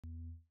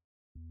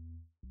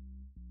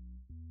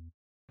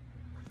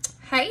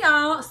Hey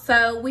y'all,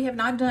 so we have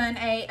not done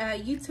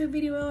a YouTube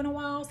video in a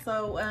while,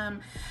 so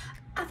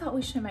I thought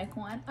we should make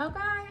one.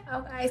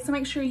 Okay, so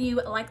make sure you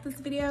like this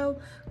video,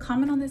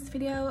 comment on this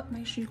video,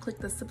 make sure you click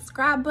the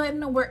subscribe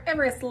button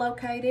wherever it's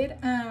located.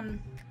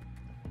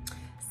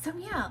 So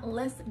yeah,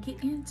 let's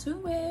get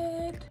into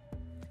it.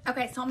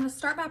 Okay, so I'm gonna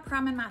start by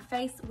priming my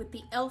face with the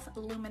e.l.f.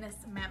 Luminous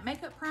Matte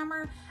Makeup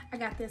Primer. I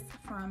got this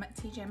from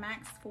TJ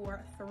Maxx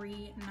for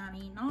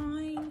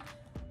 $3.99.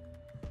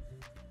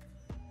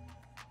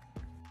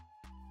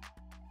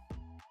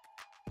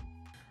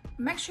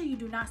 Make sure you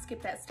do not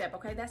skip that step,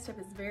 okay? That step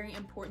is very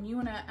important. You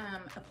wanna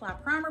apply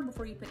primer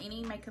before you put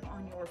any makeup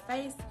on your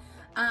face,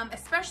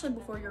 especially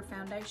before your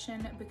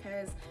foundation,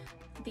 because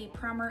the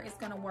primer is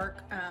gonna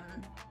work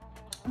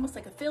almost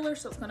like a filler,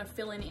 so it's gonna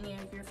fill in any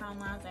of your fine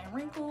lines and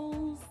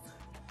wrinkles,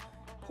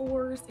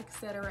 pores,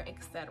 etc.,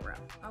 etc.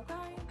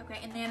 Okay,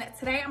 and then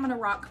today I'm gonna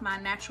rock my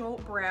natural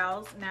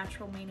brows.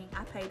 Natural meaning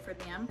I paid for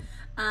them.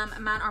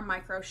 Mine are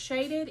micro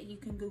shaded. You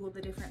can Google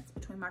the difference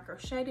between micro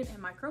shaded and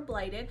micro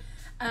bladed.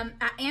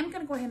 I am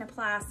gonna go ahead and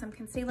apply some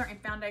concealer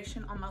and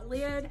foundation on my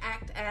lid,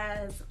 act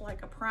as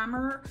like a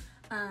primer.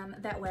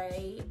 That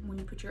way, when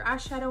you put your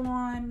eyeshadow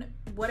on,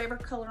 whatever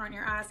color on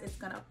your eyes, it's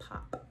gonna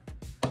pop.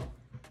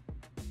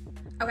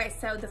 Okay,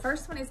 so the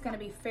first one is gonna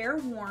be Fair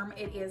Warm.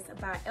 It is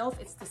by e.l.f.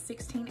 It's the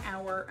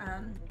 16-hour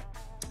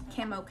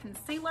camo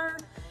concealer.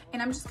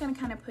 And I'm just gonna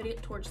kind of put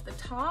it towards the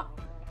top,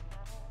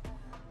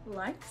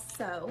 like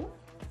so.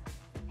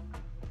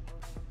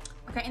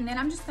 Okay, and then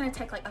I'm just gonna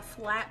take like a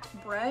flat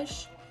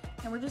brush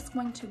and we're just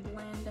going to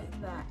blend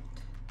that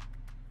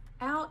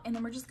out. And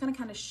then we're just gonna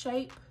kind of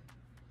shape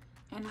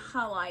and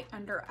highlight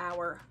under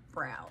our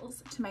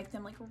brows to make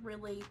them like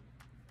really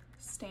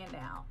stand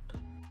out.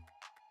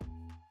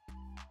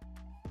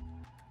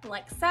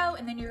 Like so,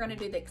 and then you're gonna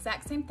do the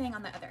exact same thing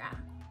on the other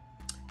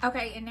eye.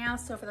 Okay, and now,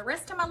 so for the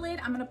rest of my lid,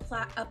 I'm gonna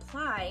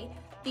apply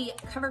the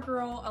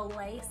CoverGirl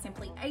Olay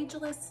Simply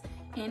Ageless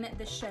in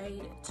the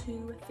shade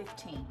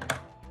 215.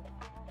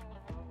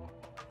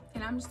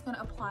 And I'm just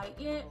gonna apply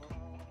it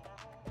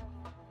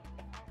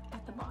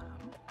at the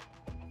bottom.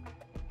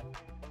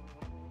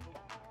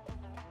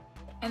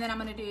 And then I'm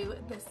gonna do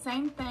the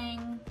same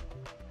thing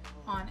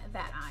on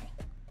that eye.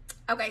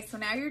 Okay, so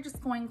now you're just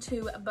going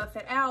to buff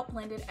it out,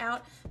 blend it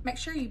out. Make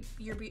sure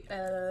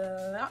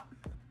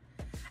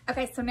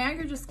okay, so now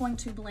you're just going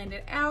to blend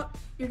it out.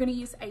 You're gonna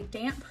use a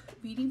damp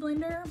beauty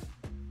blender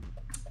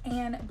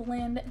and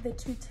blend the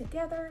two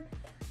together,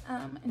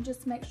 and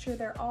just make sure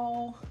they're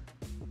all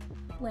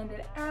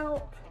blended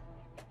out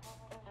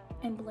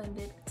and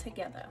blended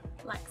together,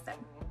 like so.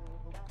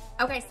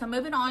 Okay, so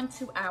moving on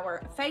to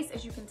our face.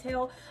 As you can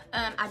tell,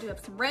 I do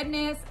have some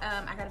redness.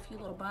 I got a few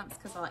little bumps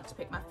because I like to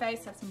pick my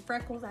face. I have some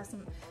freckles, I have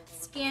some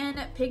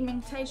skin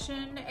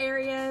pigmentation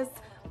areas,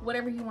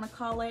 whatever you want to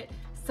call it.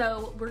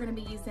 So we're going to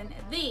be using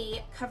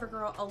the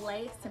CoverGirl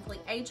Olay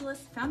Simply Ageless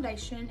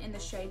Foundation in the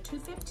shade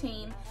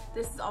 215.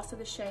 This is also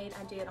the shade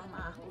I did on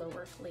my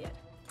lower lid.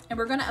 And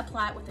we're going to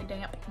apply it with a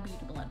damp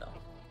beauty blender.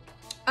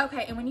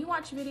 Okay, and when you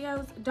watch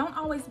videos, don't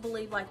always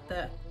believe like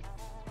the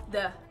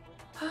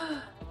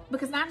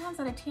because 9 times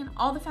out of 10,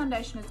 all the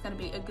foundation is going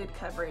to be a good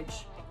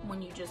coverage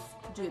when you just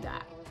do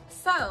that.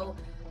 So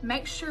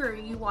make sure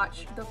you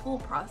watch the full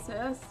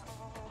process.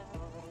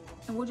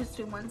 And we'll just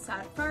do one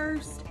side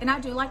first. And I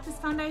do like this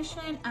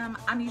foundation.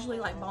 I'm usually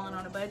like balling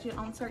on a budget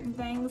on certain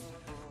things.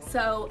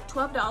 So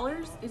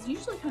 $12 is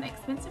usually kind of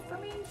expensive for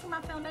me for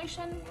my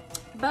foundation.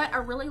 But I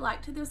really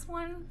liked this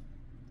one.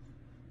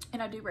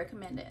 And I do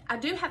recommend it. I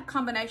do have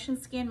combination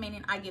skin,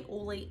 meaning I get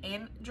oily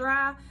and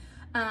dry.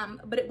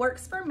 But it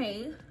works for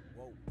me.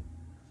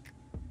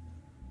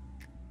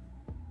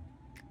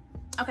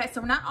 Okay,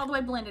 so we're not all the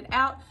way blended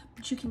out,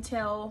 but you can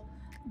tell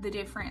the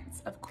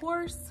difference, of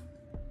course.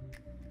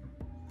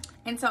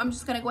 And so I'm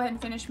just gonna go ahead and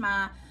finish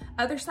my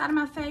other side of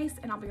my face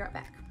and I'll be right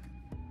back.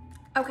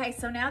 Okay,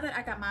 so now that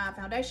I got my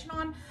foundation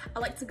on, I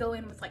like to go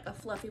in with like a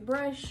fluffy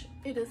brush.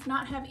 It does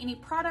not have any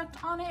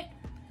product on it.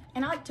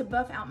 And I like to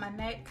buff out my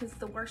neck because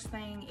the worst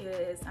thing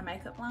is a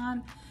makeup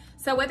line.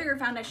 So whether your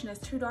foundation is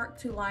too dark,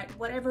 too light,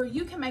 whatever,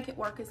 you can make it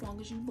work as long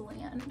as you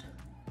blend.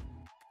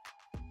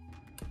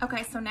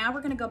 Okay, so now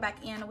we're gonna go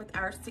back in with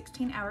our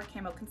 16-hour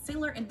camo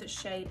concealer in the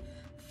shade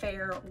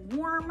Fair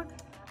Warm.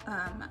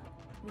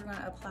 We're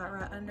gonna apply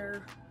right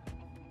under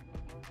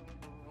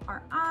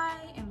our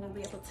eye and we'll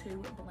be able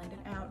to blend it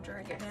out,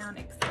 drag it down,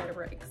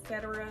 etc.,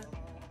 etc.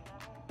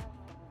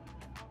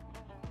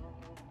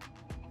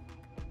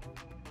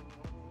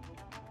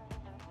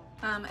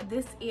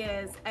 This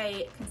is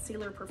a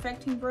concealer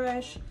perfecting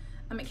brush.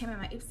 It came in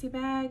my Ipsy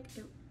bag.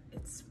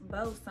 It's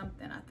Bow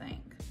something, I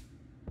think.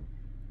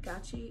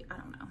 Gotchi, I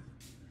don't know.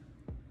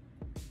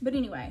 But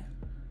anyway,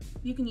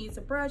 you can use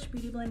a brush,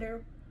 beauty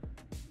blender,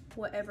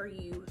 whatever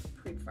you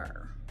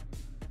prefer.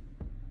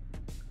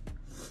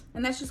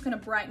 And that's just gonna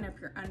brighten up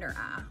your under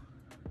eye.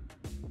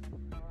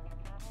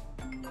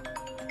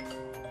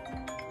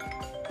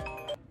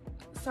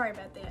 Sorry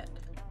about that.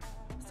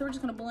 So we're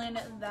just gonna blend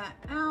that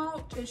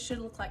out. It should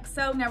look like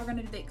so. Now we're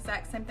gonna do the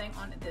exact same thing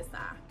on this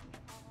eye.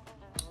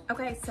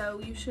 Okay, so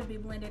you should be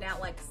blended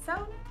out like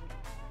so.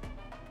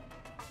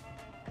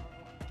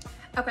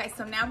 Okay,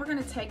 so now we're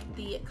gonna take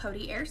the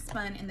Coty Air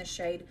Spun in the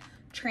shade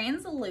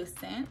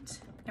Translucent,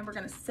 and we're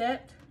gonna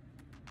set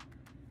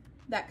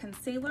that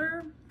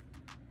concealer.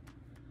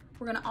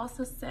 We're gonna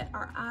also set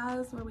our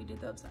eyes where we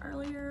did those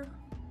earlier.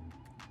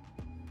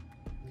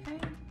 Okay.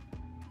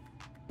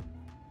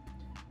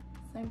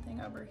 Same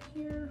thing over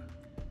here.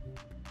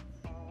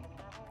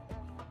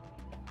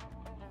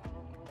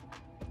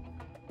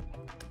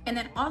 And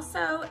then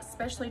also,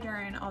 especially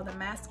during all the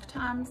mask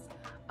times,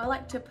 I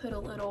like to put a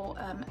little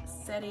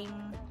setting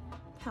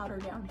powder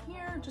down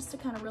here just to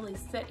kind of really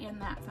set in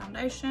that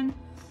foundation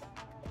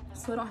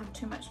so I don't have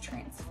too much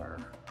transfer.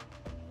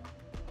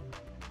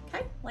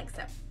 Okay, like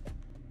so.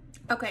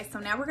 Okay, so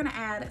now we're gonna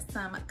add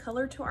some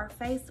color to our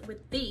face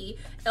with the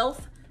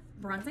e.l.f.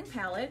 bronzing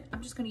palette.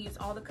 I'm just gonna use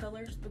all the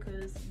colors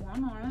because why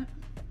not?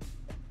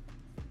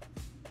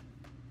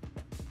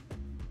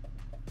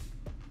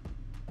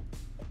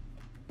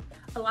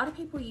 A lot of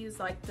people use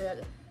like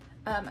the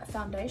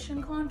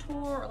foundation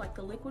contour or like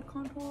the liquid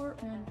contour,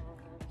 and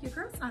your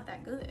girl's not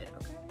that good,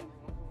 okay?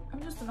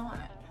 I'm just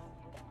not.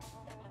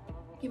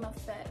 Get my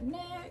fat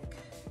neck,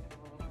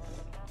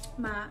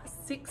 my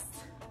 6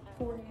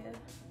 forehead.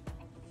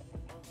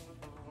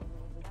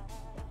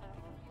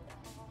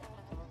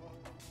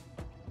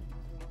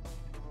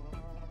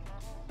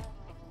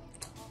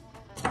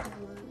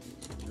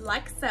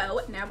 Like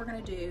so. Now we're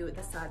gonna do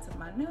the sides of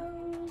my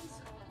nose.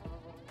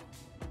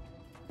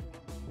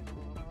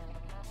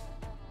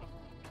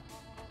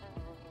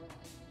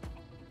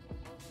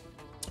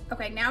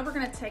 Okay, now we're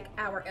gonna take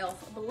our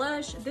e.l.f.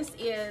 blush. This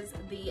is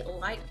the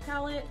light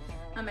palette.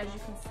 As you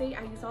can see,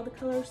 I use all the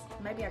colors.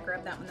 Maybe I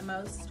grabbed that one the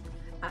most.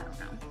 I don't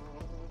know.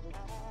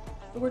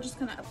 But we're just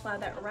gonna apply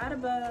that right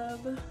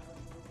above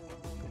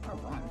our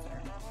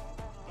bronzer.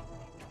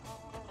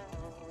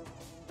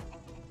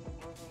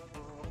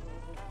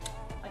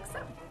 Like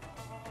so.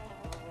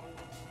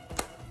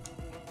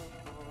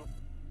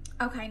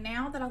 Okay,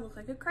 now that I look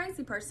like a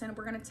crazy person,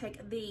 we're gonna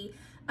take the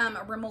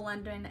Rimmel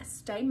London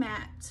Stay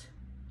Matte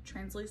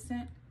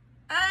Translucent.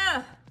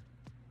 I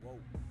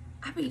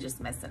be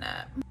just messing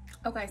up.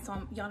 Okay,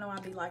 so y'all know I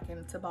be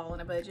liking to ball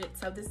on a budget.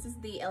 So this is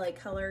the LA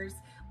Colors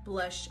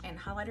blush and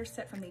highlighter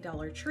set from the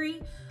Dollar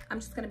Tree. I'm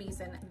just gonna be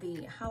using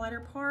the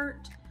highlighter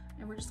part,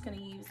 and we're just gonna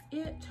use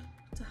it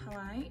to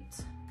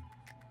highlight.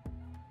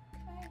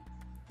 Okay.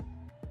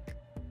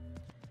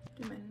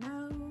 Do my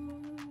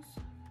nose.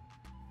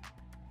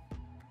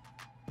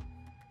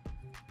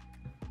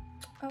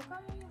 Okay.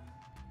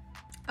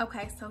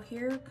 Okay, so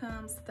here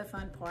comes the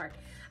fun part.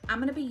 I'm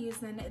gonna be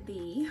using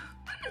the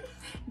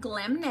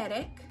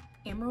Glamnetic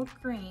Emerald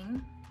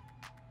Green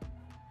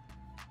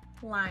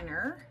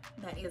liner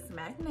that is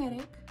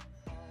magnetic.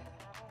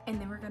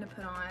 And then we're gonna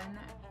put on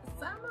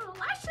some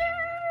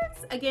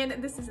lashes. Again,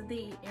 this is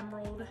the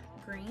Emerald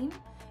Green.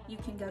 You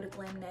can go to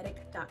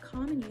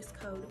glamnetic.com and use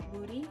code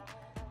WOODY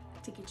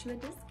to get you a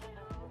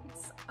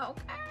discount.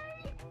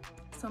 Okay.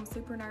 So I'm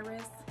super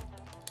nervous,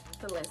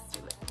 but let's do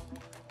it.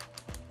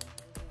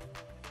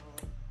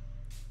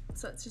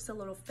 So it's just a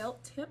little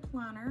felt tip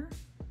liner.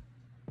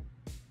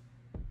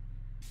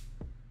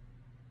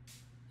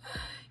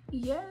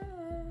 Yes.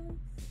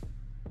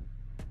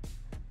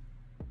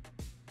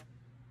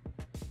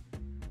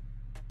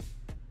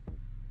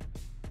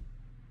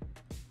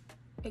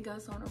 It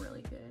goes on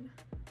really good.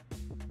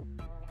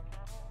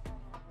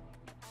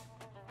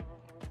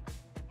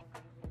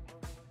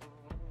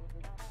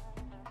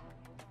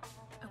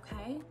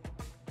 Okay.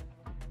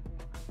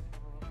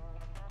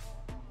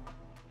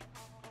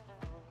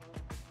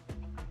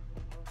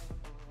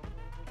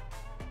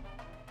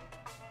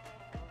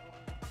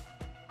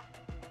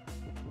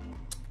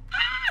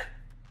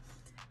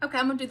 Okay,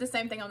 I'm gonna do the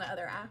same thing on the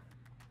other eye.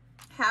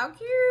 How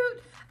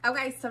cute.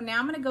 Okay, so now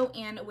I'm gonna go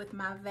in with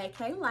my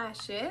Vacay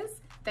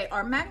lashes. They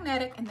are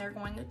magnetic and they're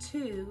going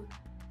to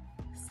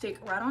stick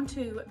right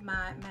onto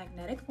my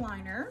magnetic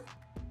liner.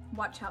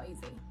 Watch how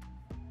easy.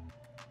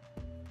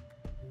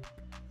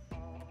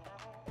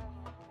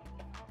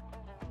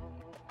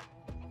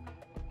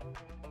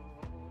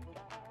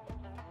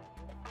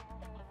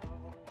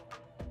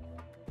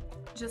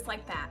 Just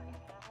like that,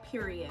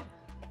 period.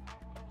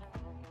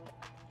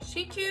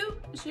 She cute,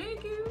 she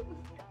cute.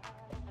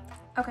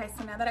 Okay,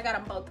 so now that I got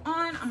them both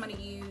on, I'm gonna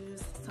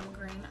use some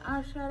green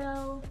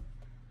eyeshadow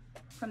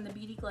from the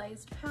Beauty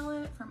Glazed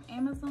palette from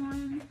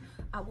Amazon.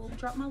 I will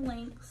drop my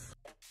links.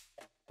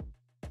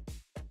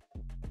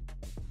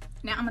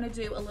 Now I'm gonna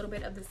do a little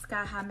bit of the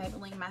Sky High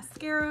Maybelline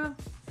mascara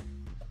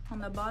on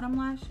the bottom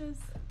lashes.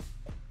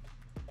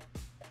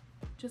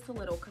 Just a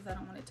little, because I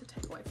don't want it to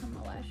take away from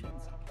my lashes.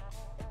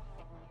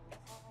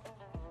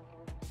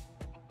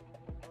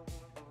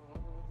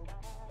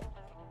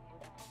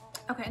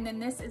 Okay, and then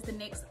this is the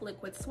NYX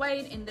Liquid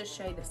Suede in the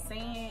shade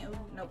Sand,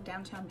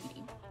 Downtown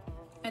Beauty.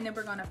 And then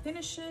we're gonna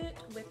finish it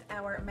with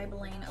our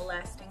Maybelline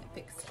Lasting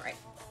Fix Spray.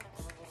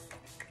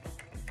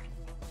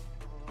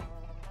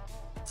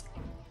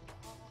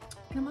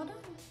 And I'm all done.